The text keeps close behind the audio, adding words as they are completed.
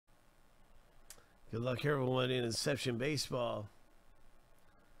Good luck, everyone, in Inception Baseball.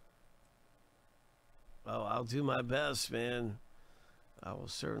 Oh, I'll do my best, man. I will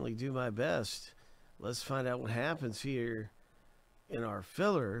certainly do my best. Let's find out what happens here in our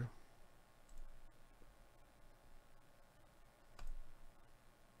filler.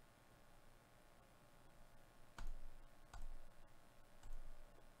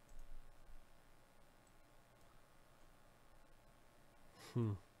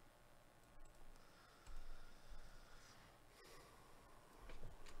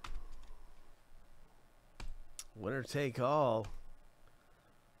 Winner take all.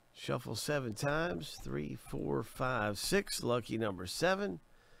 Shuffle 7 times. 3, 4, 5, 6. Lucky number 7.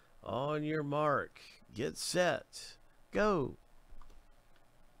 On your mark. Get set. Go.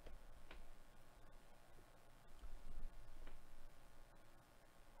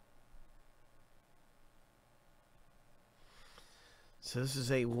 So this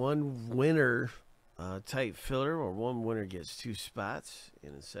is a one winner type filler, or one winner gets 2 spots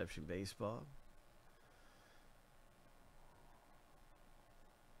in Inception Baseball.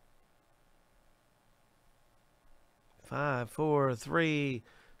 Five, 4, 3,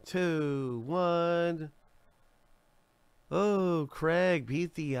 2, 1. Oh, Craig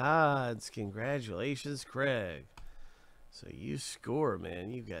beat the odds. Congratulations, Craig. So you score,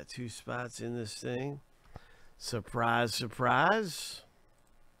 man. You've got 2 spots in this thing. Surprise, surprise.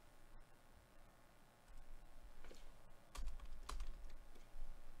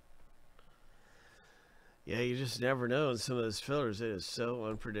 Yeah, you just never know in some of those fillers. It is so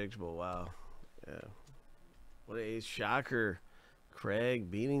unpredictable. Wow. Yeah. What a shocker. Craig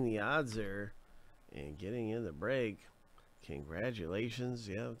beating the odds there and getting in the break. Congratulations,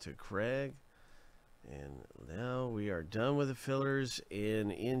 yeah, to Craig. And now we are done with the fillers and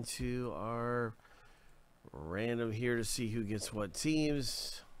into our random here to see who gets what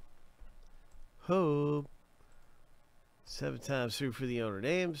teams. Hope. 7 times through for the owner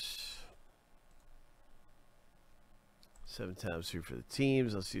names. 7 times through for the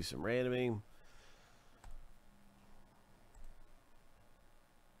teams. Let's do some randoming.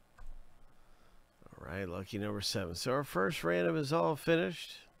 All right, lucky number 7. So our first random is all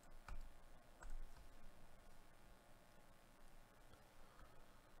finished.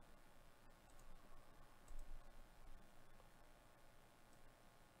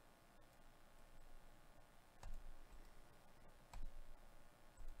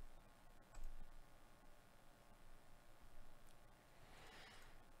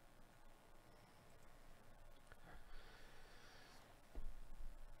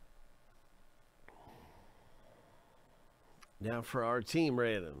 Now for our team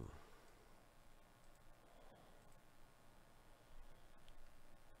random.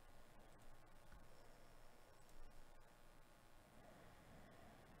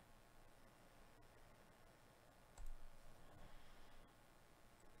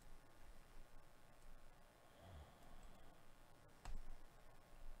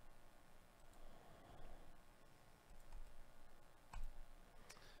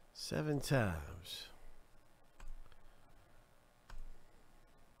 Seven times.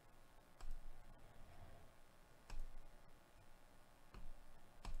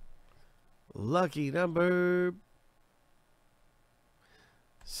 Lucky number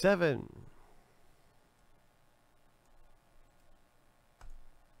 7.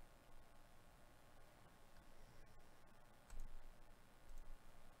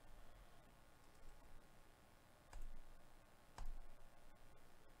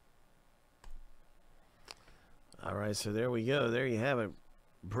 All right, so there we go. There you have it.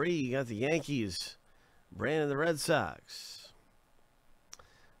 Bree, you got the Yankees. Brandon, the Red Sox.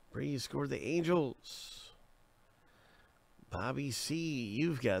 Bree scored the Angels. Bobby C,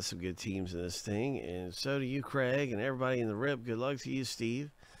 you've got some good teams in this thing, and so do you, Craig, and everybody in the RIP. Good luck to you,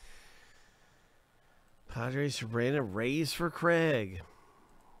 Steve. Padres for Brandon, Rays for Craig.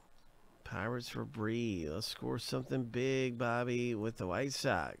 Pirates for Bree. Let's score something big, Bobby, with the White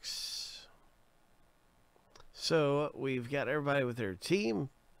Sox. So we've got everybody with their team.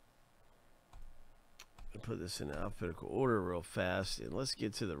 I'll put this in alphabetical order real fast, and let's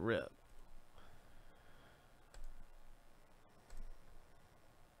get to the RIP.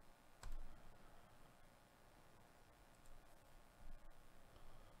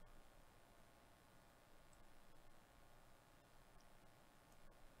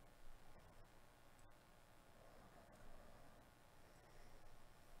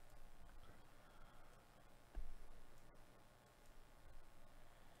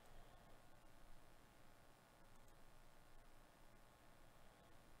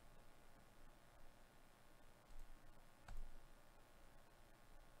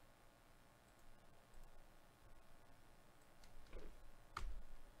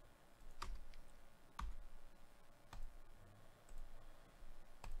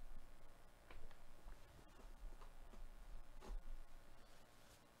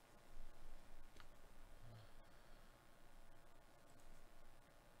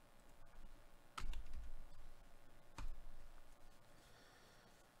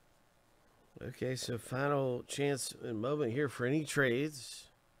 Okay, so final chance and moment here for any trades.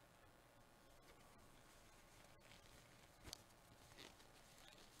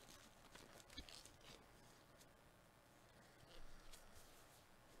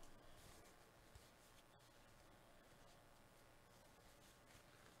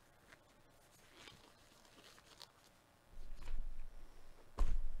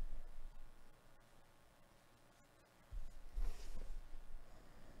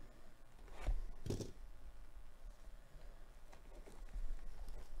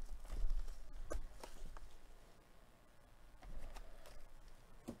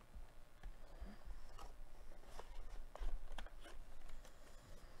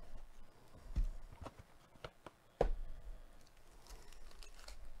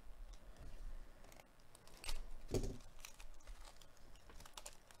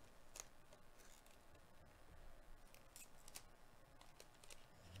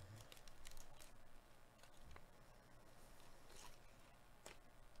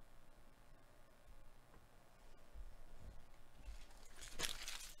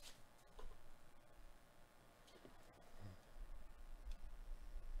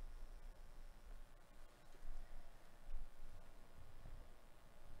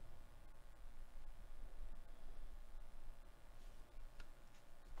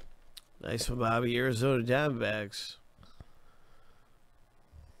 Nice one, Bobby. Arizona Diamondbacks.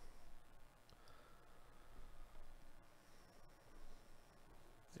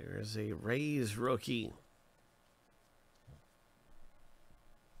 There's a Rays rookie.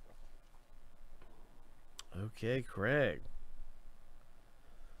 Okay, Craig.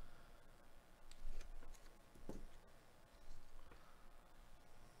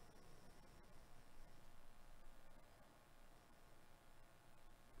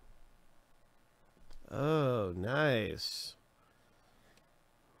 Oh, nice.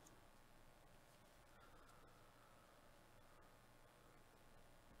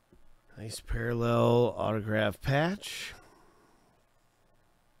 Nice parallel autograph patch.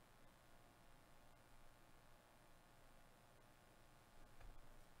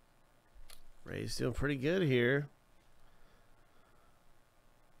 Ray's doing pretty good here.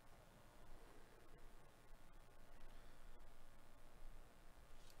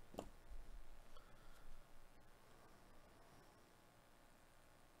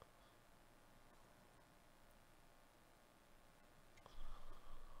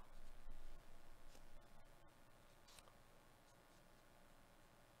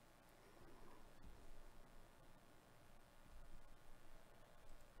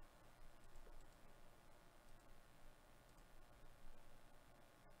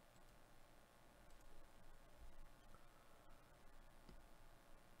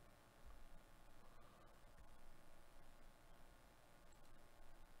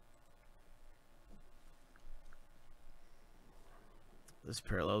 This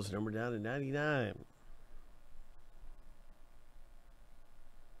parallel's number down to 99.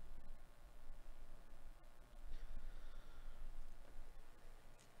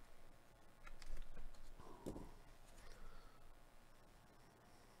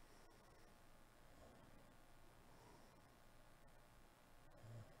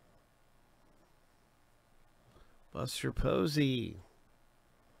 Buster Posey.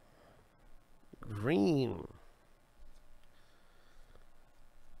 Green.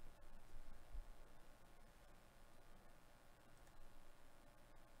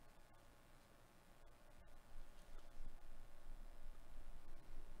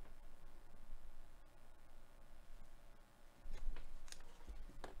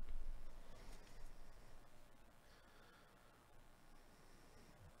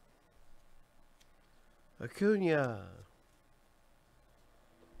 Acuna.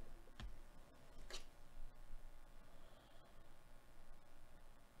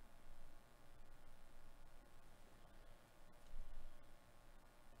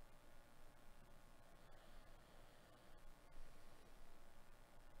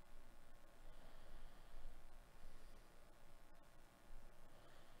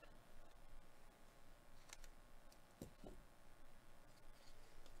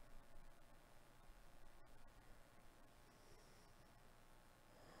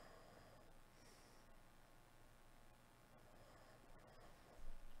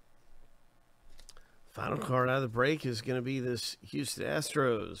 Final card out of the break is going to be this Houston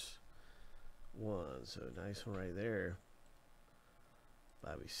Astros one. So nice one right there.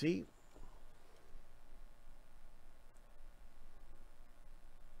 Bobby C.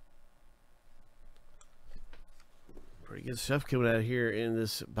 Pretty good stuff coming out here in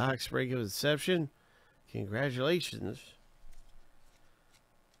this box break of Inception. Congratulations.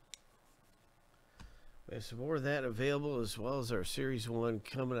 We have some more of that available, as well as our Series 1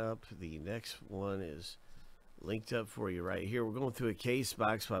 coming up. The next one is linked up for you right here. We're going through a case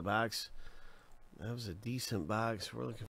box by box. That was a decent box. We're looking